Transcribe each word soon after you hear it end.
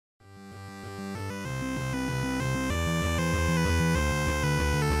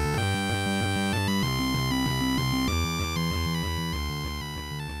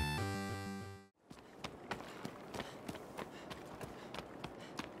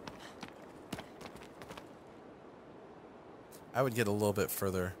I would get a little bit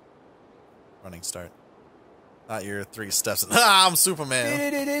further running start. Not your 3 steps. Ah, I'm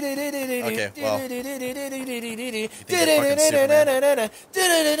Superman. Okay, well. You think you're fucking Superman?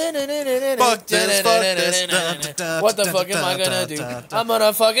 Fuck this. What the fuck am I gonna do? I'm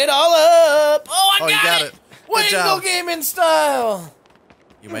gonna fuck it all up. Oh, I got it. Wangle gaming style.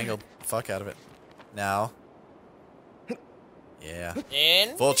 You wangled the fuck out of it. Now. Yeah.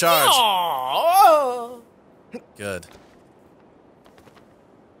 And full charge. Oh. Good.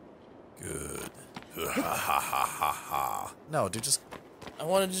 Good. Ha ha ha ha ha. No, dude, just... I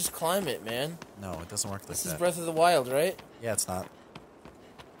want to just climb it, man. No, it doesn't work like that. This is Breath of the Wild, right? Yeah, it's not.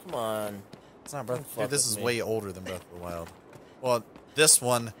 Come on. It's not Breath... Dude, this is way older than Breath of the Wild. Well, this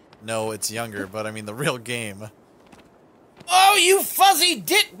one, no, it's younger, but I mean the real game. Oh, you fuzzy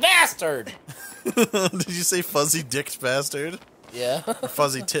dick bastard! Did you say fuzzy dicked bastard? Yeah. Or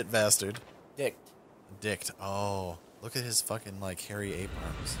fuzzy tit bastard? Dicked. Dicked. Oh, look at his fucking, like, hairy ape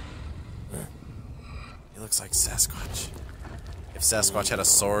arms. He looks like Sasquatch. If Sasquatch had a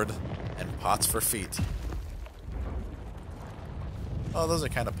sword and pots for feet. Oh, those are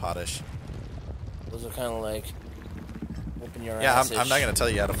kind of pottish. Those are kind of like whooping your yeah, ass. I'm not gonna tell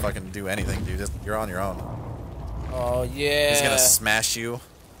you how to fucking do anything, dude. You're on your own. Oh yeah. He's gonna smash you.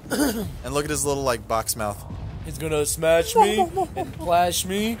 And look at his little like box mouth. He's gonna smash me and flash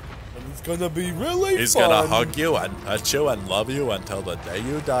me, and it's gonna be really He's fun. gonna hug you and touch you and love you until the day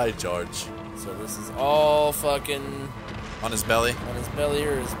you die, George. So this is all fucking on his belly. On his belly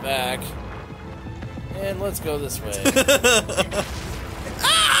or his back. And let's go this way.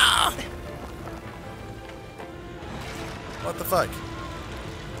 Ah! What the fuck?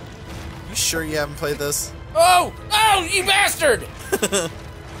 You sure you haven't played this? Oh! Oh, you bastard!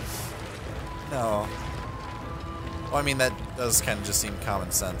 No. Well, I mean, that does kind of just seem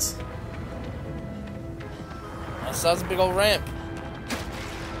common sense. I saw this big old ramp.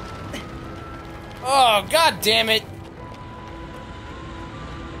 Oh, god damn it!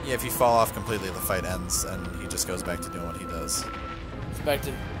 Yeah, if you fall off completely, the fight ends, and he just goes back to doing what he does. It's back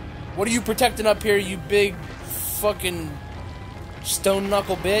to... What are you protecting up here, you big fucking stone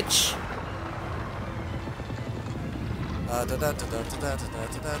knuckle bitch? Oh.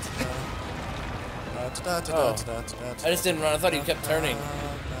 I just didn't run. I thought he kept turning.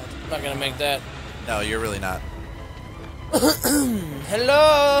 I'm not gonna make that. No, you're really not.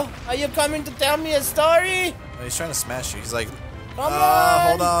 Hello? Are you coming to tell me a story? No, he's trying to smash you. He's like, come on.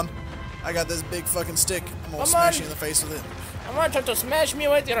 Hold on. I got this big fucking stick. I'm gonna smash you in the face with it. I want you to smash me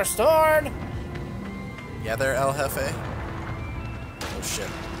with your sword. Yeah, there, El Jefe. Oh shit.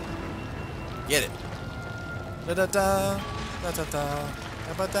 Get it.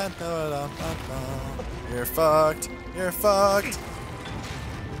 You're fucked. You're fucked.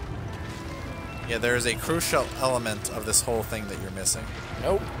 Yeah, there is a crucial element of this whole thing that you're missing.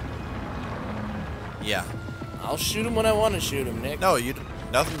 Nope. Yeah. I'll shoot him when I want to shoot him, Nick. No, you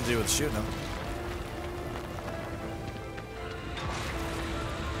nothing to do with shooting him.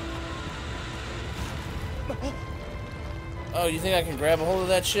 Oh, you think I can grab a hold of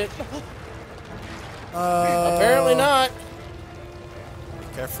that shit? Apparently not. Be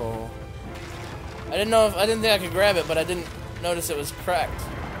careful. I didn't think I could grab it, but I didn't notice it was cracked.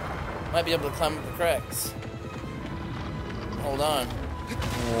 Might be able to climb up the cracks. Hold on.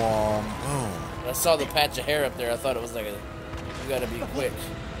 Boom. I saw the patch of hair up there. I thought it was like a... You gotta be quick.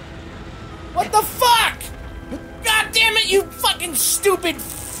 What the fuck? God damn it, you fucking stupid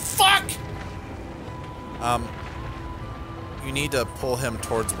fuck! You need to pull him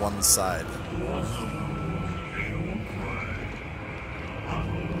towards one side.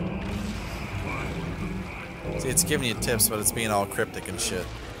 See, it's giving you tips, but it's being all cryptic and shit.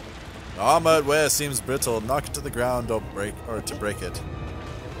 The armor it wears seems brittle. Knock it to the ground or to break it.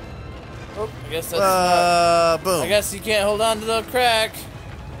 Oh, I guess that's boom. I guess you can't hold on to the crack.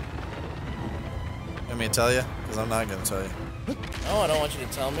 Want me to tell you? Because I'm not going to tell you. No, I don't want you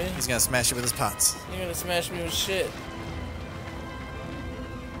to tell me. He's going to smash you with his pots. You're going to smash me with shit.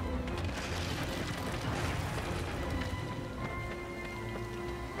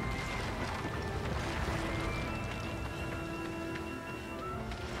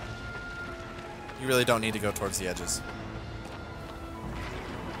 You really don't need to go towards the edges.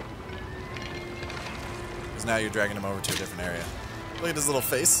 Because now you're dragging him over to a different area. Look at his little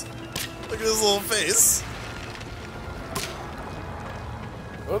face. Look at his little face.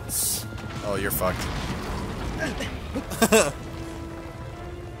 Oops. Oh, you're fucked.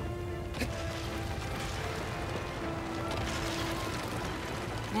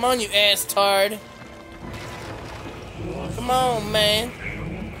 Come on, you ass tard. Come on, man.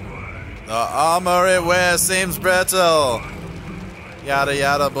 The armor it wears seems brittle. Yada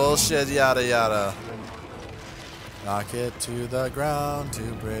yada bullshit, yada yada. Knock it to the ground to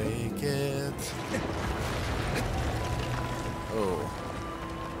break it. Oh.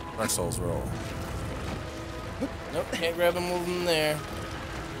 Dark Souls roll. Nope, can't grab him, move him there.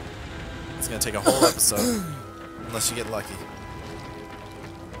 It's gonna take a whole episode. Unless you get lucky.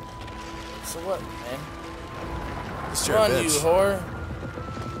 So what, man? It's Come your on, bitch. you whore.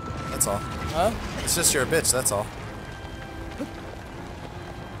 That's all. Huh? It's just you're a bitch, that's all.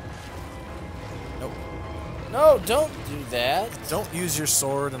 Nope. No, don't do that. Don't use your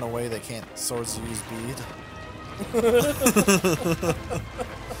sword in a way that can't swords use bead.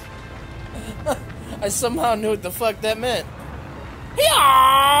 I somehow knew what the fuck that meant.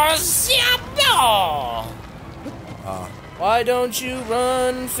 Why don't you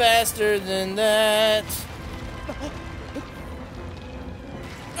run faster than that?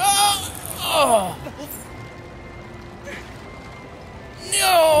 Oh!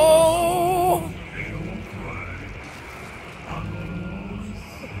 No!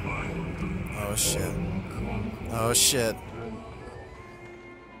 Oh shit. Oh shit.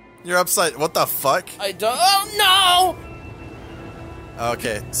 You're upside. What the fuck? I don't. Oh no!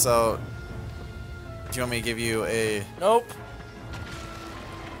 Okay, so. Do you want me to give you a. Nope.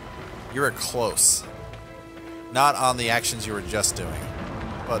 You were close. Not on the actions you were just doing.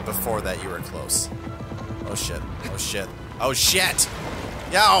 But before that, you were close. Oh shit. Oh shit. Oh shit!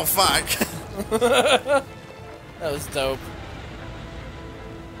 Yeah, oh fuck! That was dope.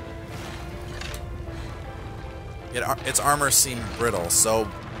 Its armor seemed brittle, so.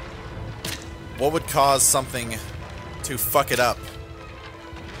 What would cause something to fuck it up?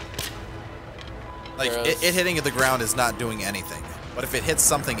 Like, it hitting the ground is not doing anything. But if it hits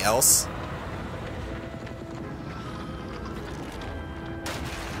something else...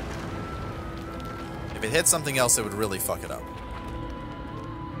 If it hits something else, it would really fuck it up.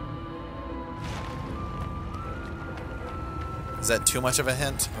 Is that too much of a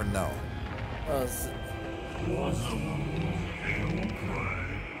hint, or no?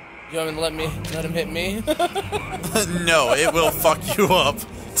 You want me to let him hit me? No, it will fuck you up.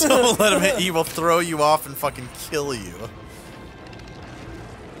 Don't let him hit you. He will throw you off and fucking kill you.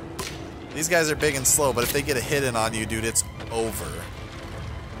 These guys are big and slow, but if they get a hit in on you, dude, it's over.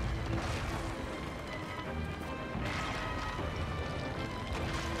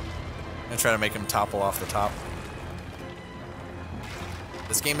 I'm gonna try to make him topple off the top.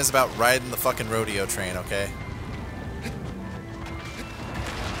 This game is about riding the fucking rodeo train, okay?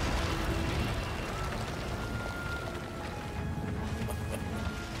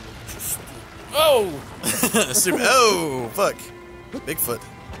 Oh! Super. Oh, fuck. Bigfoot.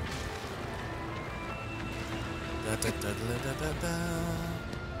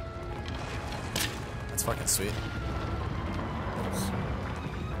 That's fucking sweet.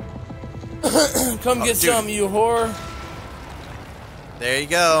 Come get some, you whore. There you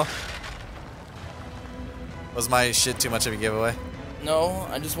go. Was my shit too much of a giveaway? No,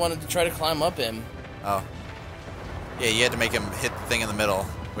 I just wanted to try to climb up him. Oh. Yeah, you had to make him hit the thing in the middle,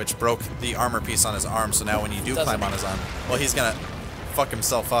 which broke the armor piece on his arm, so now when you do climb on his arm, well, he's gonna fuck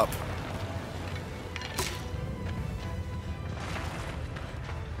himself up.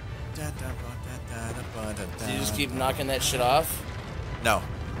 Do you just keep knocking that shit off? No.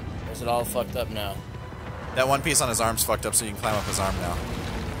 Or is it all fucked up now? That one piece on his arm's fucked up, so you can climb up his arm now.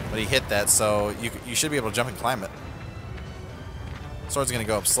 But he hit that, so you should be able to jump and climb it. Sword's gonna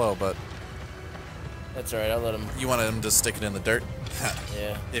go up slow, but... That's alright, I'll let him... You wanted him to stick it in the dirt?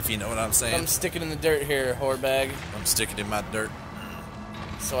 Yeah. If you know what I'm saying. I'm sticking in the dirt here, whore bag. I'm sticking in my dirt.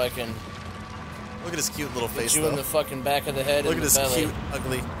 So I can... Look at his cute little face, you though. in the fucking back of the head. Look and at his belly. cute,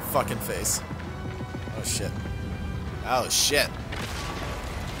 ugly fucking face. Oh, shit. Oh, shit.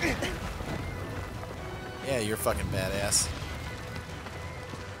 Yeah, you're fucking badass.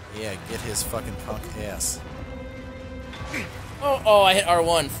 Yeah, get his fucking punk ass. Oh, I hit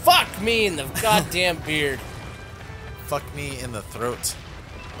R1. Fuck me in the goddamn beard. Fuck me in the throat.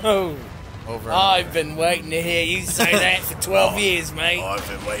 Oh. Over and I've over. been waiting to hear you say that for 12 years, mate. I've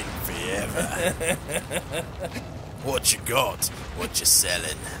been waiting forever. What you got? What you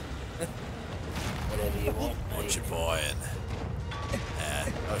selling? Whatever you want, What mate. you buying?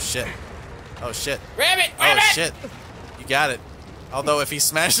 Oh shit. Oh shit. Grab it! Grab it! Shit. You got it. Although if he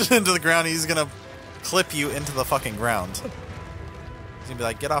smashes it into the ground, he's gonna clip you into the fucking ground. He's gonna be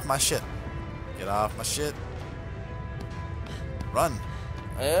like, get off my shit. Get off my shit. Run.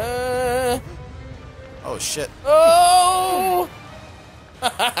 Oh shit. Oh!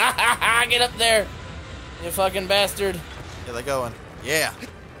 Get up there, you fucking bastard. Yeah, they're going. Yeah.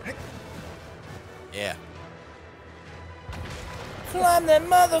 Yeah. Climb that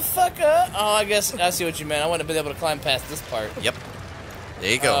motherfucker! Oh, I guess I see what you meant. I wouldn't have been able to climb past this part. Yep.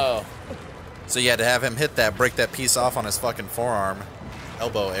 There you go. Oh. So you had to have him hit that, break that piece off on his fucking forearm,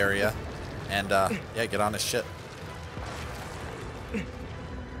 elbow area, and yeah, get on his shit.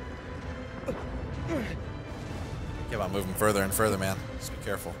 Keep on moving further and further, man. Just be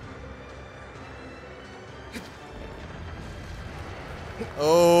careful.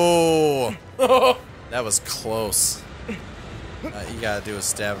 Oh, that was close. You gotta do is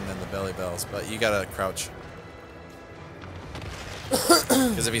stab him in the belly bells, but you gotta crouch.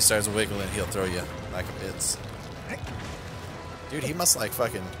 Because if he starts wiggling, he'll throw you like a bits. Dude, he must like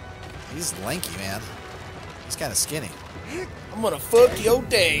fucking... He's lanky, man. He's kind of skinny. I'm gonna fuck your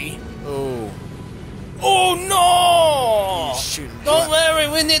day. Oh. Oh no! He's shooting. Don't worry,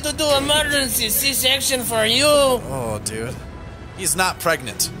 we need to do emergency C-section for you. Oh, dude. He's not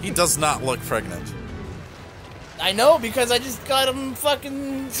pregnant. He does not look pregnant. I know, because I just got him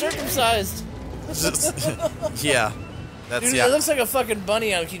fucking circumcised. Yeah. That's, Dude, yeah. it looks like a fucking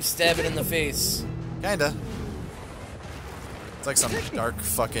bunny I keep stabbing in the face. Kinda. It's like some dark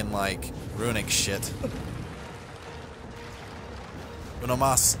fucking, like, runic shit. Uno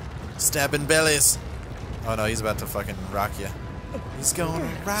mas. Stabbing bellies. Oh no, he's about to fucking rock you. He's going to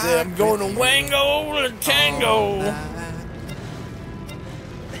rock. I'm going to Wangle the tango.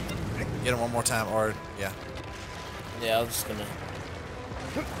 Get him one more time, or, yeah. Yeah, I'm just gonna...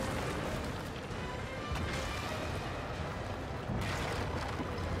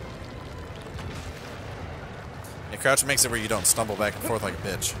 Yeah, crouch makes it where you don't stumble back and forth like a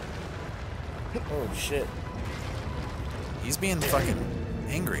bitch. Oh, shit. He's being fucking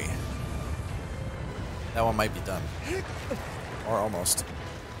angry. That one might be done. Or almost.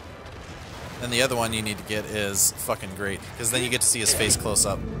 And the other one you need to get is fucking great, because then you get to see his face close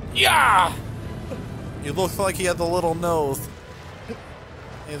up. Yeah! You look like he had the little nose.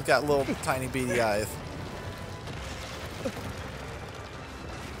 He's got little tiny beady eyes.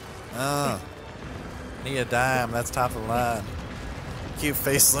 Need a dime, that's top of the line. Cute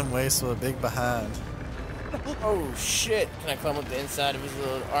face, slim waist with a big behind. Oh shit! Can I climb up the inside of his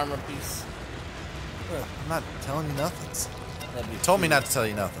little armor piece? I'm not telling you nothings. That'd be You told me cute. not to tell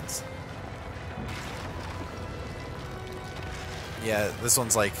you nothings. Yeah, this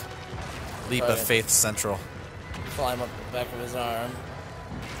one's like Leap of Okay. Faith Central. Climb up the back of his arm.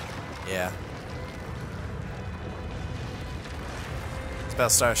 Yeah. It's about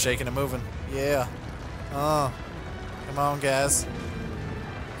to start shaking and moving. Yeah. Oh. Come on, guys.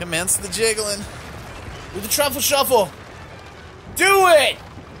 Commence the jiggling. Do the truffle shuffle! Do it!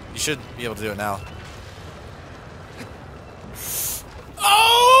 You should be able to do it now.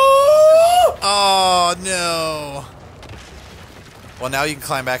 Oh! Oh, no. Well, now you can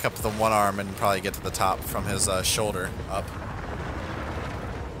climb back up with the one arm and probably get to the top from his shoulder up.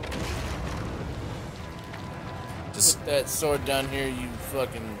 Just Put that sword down here, you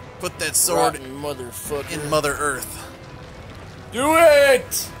fucking put that sword rotten motherfucker. in Mother Earth. Do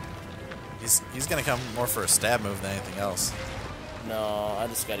it! He's gonna come more for a stab move than anything else. No, I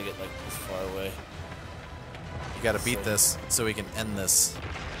just gotta get like this far away. You gotta beat this so we can end this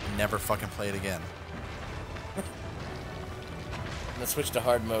and never fucking play it again. I'm gonna switch to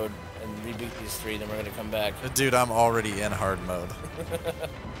hard mode and reboot these three, then we're gonna come back. Dude, I'm already in hard mode.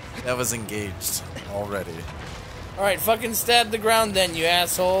 That was engaged already. Alright, fucking stab the ground then, you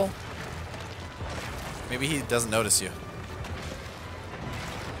asshole. Maybe he doesn't notice you.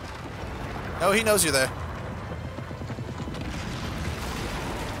 No, he knows you're there.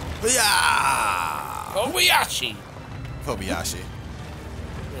 Yeah! Kobayashi! Kobayashi.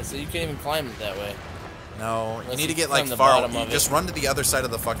 Yeah, so you can't even climb it that way. No, you Unless need to you get like climb the far. bottom You of it. just run to the other side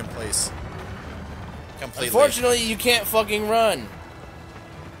of the fucking place. Completely. Unfortunately, you can't fucking run.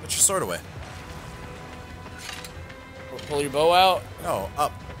 Put your sword away. Pull your bow out. No,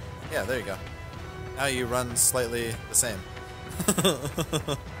 up. Yeah, there you go. Now you run slightly the same.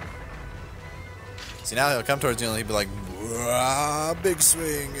 See, now he'll come towards you and he'll be like, "Wah, big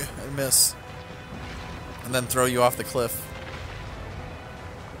swing," and miss. And then throw you off the cliff.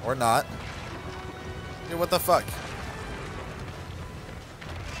 Or not. Dude, what the fuck?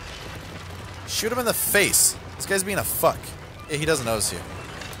 Shoot him in the face. This guy's being a fuck. Yeah, he doesn't notice you.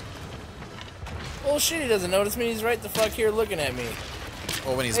 Oh shit, he doesn't notice me. He's right the fuck here looking at me.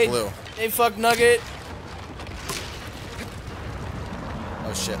 Well, when he's Hey, blue. hey, fuck nugget.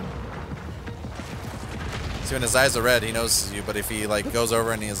 Oh shit. See, when his eyes are red, he notices you, but if he like goes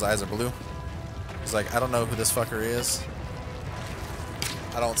over and his eyes are blue, he's like, I don't know who this fucker is.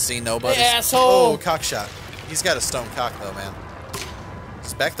 I don't see nobody. Hey, asshole! Oh, cock shot. He's got a stone cock though, man.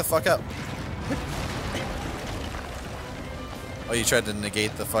 Just back the fuck up. Oh, you tried to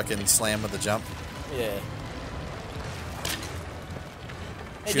negate the fucking slam with the jump? Yeah.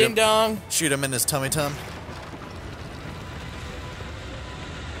 Hey, Shoot ding him. dong. Shoot him in his tummy tum.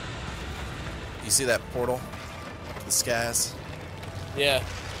 You see that portal? Up to the skies? Yeah.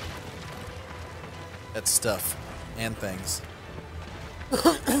 That's stuff. And things.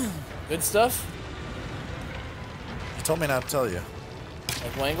 Good stuff? You told me not to tell you.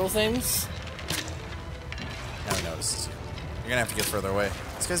 Like Wangle things? Now he notices you. You're gonna have to get further away.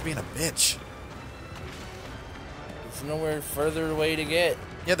 This guy's being a bitch. There's nowhere further away to get.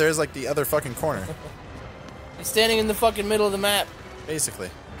 Yeah, there is like the other fucking corner. He's standing in the fucking middle of the map. Basically.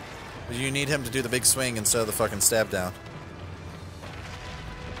 But you need him to do the big swing instead of the fucking stab down.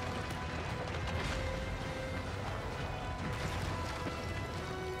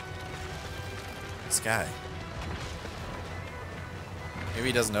 This guy. Maybe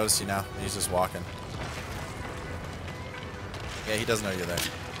he doesn't notice you now. He's just walking. Yeah, he doesn't know you're there.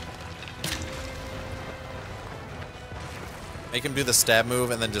 Make him do the stab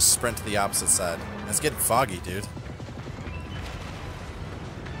move and then just sprint to the opposite side. It's getting foggy, dude.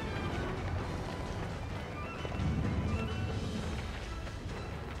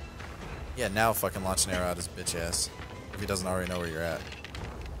 Yeah, now fucking launch an arrow at his bitch ass. If he doesn't already know where you're at.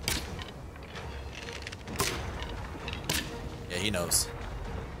 Yeah, he knows.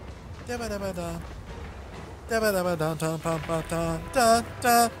 Dude, what the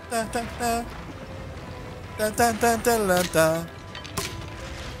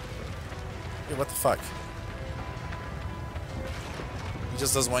fuck? He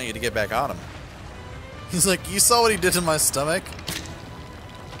just doesn't want you to get back on him. He's like, you saw what he did to my stomach?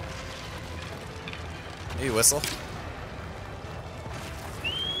 Hey, whistle.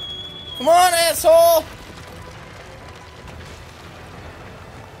 Come on, asshole!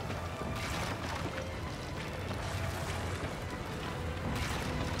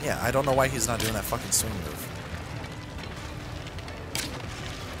 Yeah, I don't know why he's not doing that fucking swing move.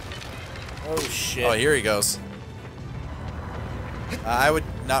 Oh, shit. Oh, here he goes. I would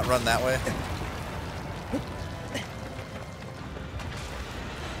not run that way.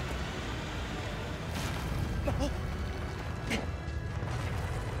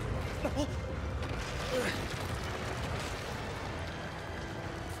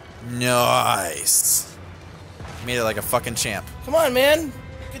 Nice. You made it like a fucking champ. Come on, man.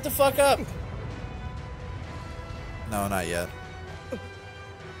 Get the fuck up. No, not yet.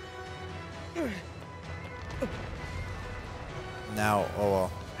 Now, oh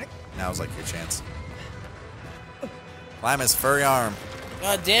well. Now's like your chance. Climb his furry arm.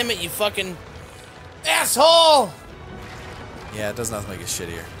 God damn it, you fucking asshole! Yeah, it does nothing make it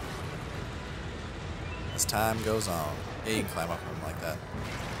shittier. As time goes on. Yeah, you can climb up him like that.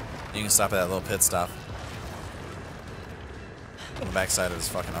 You can stop at that little pit stop. On the backside of his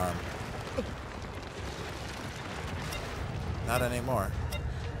fucking arm. Not anymore.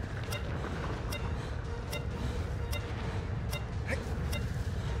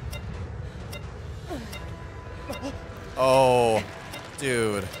 Oh,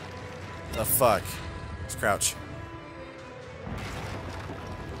 dude. The fuck? Just crouch.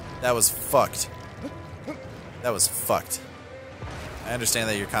 That was fucked. That was fucked. I understand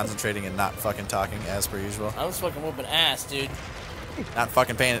that you're concentrating and not fucking talking as per usual. I was fucking whooping ass, dude. Not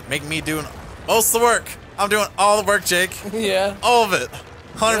fucking paying it. Make me doing most of the work. I'm doing all the work, Jake. Yeah. All of it.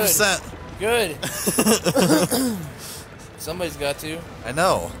 100%. Good. Somebody's got to. I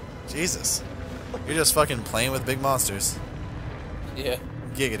know. Jesus. You're just fucking playing with big monsters. Yeah.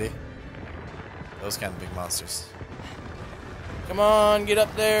 Giggity. Those kind of big monsters. Come on, get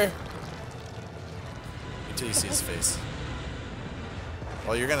up there. Until you see his face.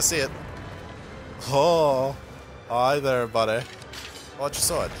 Well, you're gonna see it. Oh. Hi there, buddy. Watch your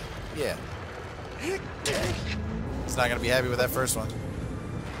sword. Yeah. He's not gonna be happy with that first one.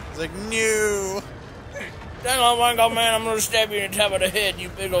 He's like, no. Dang on, Wangle, man, I'm gonna stab you in the top of the head, you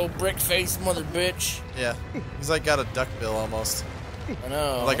big old brick-faced mother bitch. Yeah. He's like got a duck bill almost. I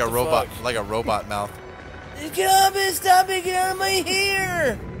know. Like a robot, like a robot mouth. Get up and stop it, get out of my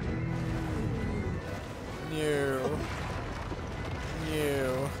hair! No.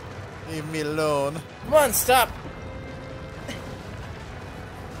 No. Leave me alone. Come on, stop.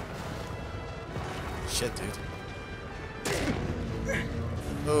 Shit, dude.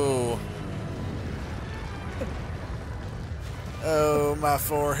 Oh. Oh, my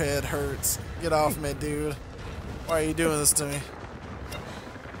forehead hurts. Get off me, dude. Why are you doing this to me?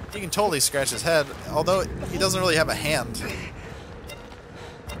 You can totally scratch his head, although he doesn't really have a hand.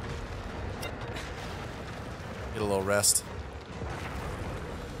 Get a little rest.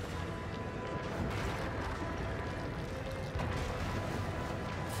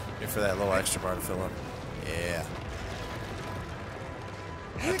 for that little extra bar to fill up. Yeah.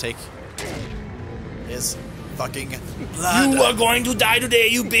 Now take his fucking blood. You are going to die today,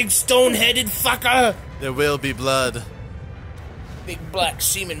 you big stone-headed fucker! There will be blood. Big black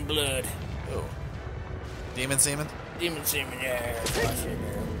semen blood. Oh. Demon semen? Demon semen, yeah.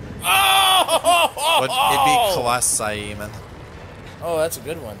 Oh! It'd be Colossi, man. Oh, that's a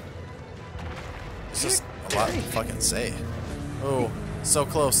good one. It's just a lot to fucking say. Oh, so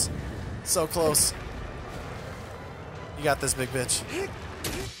close. So close. You got this, big bitch.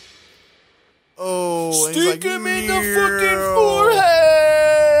 Oh, and he's Stick like, him in the fucking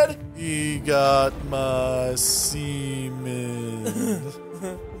forehead! He got my semen.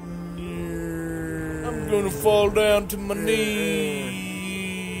 I'm gonna fall down to my knees.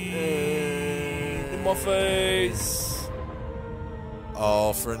 In my face.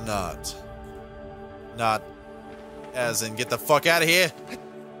 All for naught. Not as in get the fuck out of here.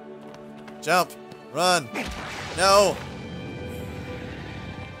 Jump. Run. No.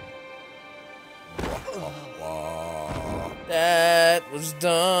 That was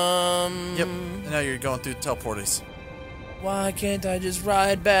dumb. Yep. And now you're going through teleporters. Why can't I just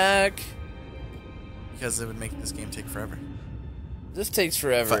ride back? Because it would make this game take forever. This takes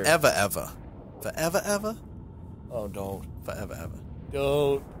forever. Forever, ever. Forever, ever? Oh, don't. Forever, ever.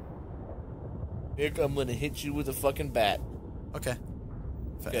 Don't. Nick, I'm gonna hit you with a fucking bat. Okay.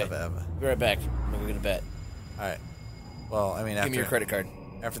 Forever, ever. Be right back. I'm gonna get a bat. Alright. Well, I mean, after... Give me your credit card.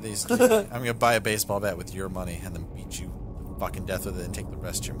 After these, I'm gonna buy a baseball bat with your money and then beat you to fucking death with it and take the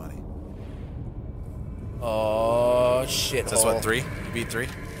rest of your money. Oh, shit. Is this what, 3? You beat 3?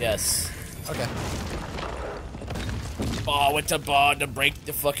 Yes. Okay. Ball with the ball to break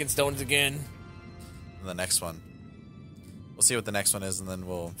the fucking stones again. And the next one. We'll see what the next one is and then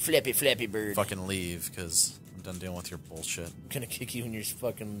we'll... Flappy, flappy bird. Fucking leave, because I'm done dealing with your bullshit. I'm gonna kick you in your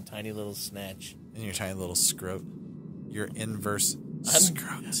fucking tiny little snatch. And your tiny little scrote. Your inverse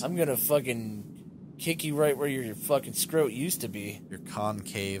scrote. I'm gonna fucking kick you right where your fucking scrote used to be. Your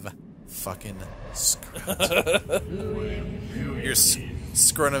concave fucking scrote. Your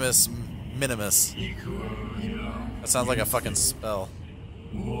scrotimus minimus. That sounds like a fucking spell.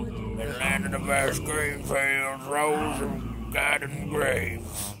 The land of the vast green fields, rose of garden grave.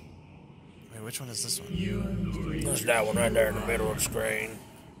 Wait, which one is this one? There's that one right there in the middle of the screen.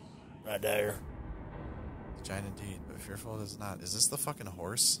 Right there. Giant indeed, but fearful it is not. Is this the fucking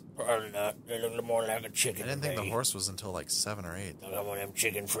horse? Probably not. They look more like a chicken. I didn't think the horse was until like 7 or 8. I got one of them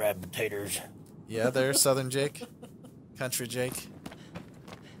chicken fried potatoes. Yeah, there's Southern Jake. Country Jake.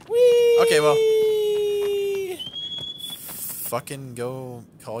 Whee! Okay, well. Fucking go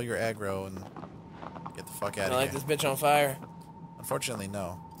call your aggro and get the fuck out of here. Light this bitch on fire? Unfortunately,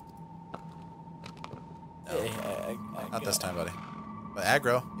 no. No. Yeah, Not this time, buddy. But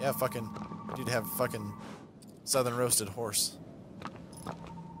aggro, yeah, fucking. Dude, have fucking southern roasted horse.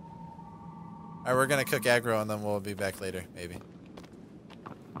 Alright, we're gonna cook aggro and then we'll be back later, maybe.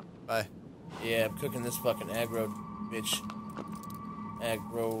 Bye. Yeah, I'm cooking this fucking aggro, bitch.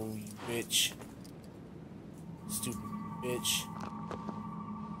 Aggro, bitch. Stupid bitch.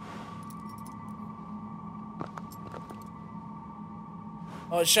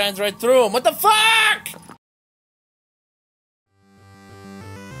 Oh, it shines right through him. What the fuck?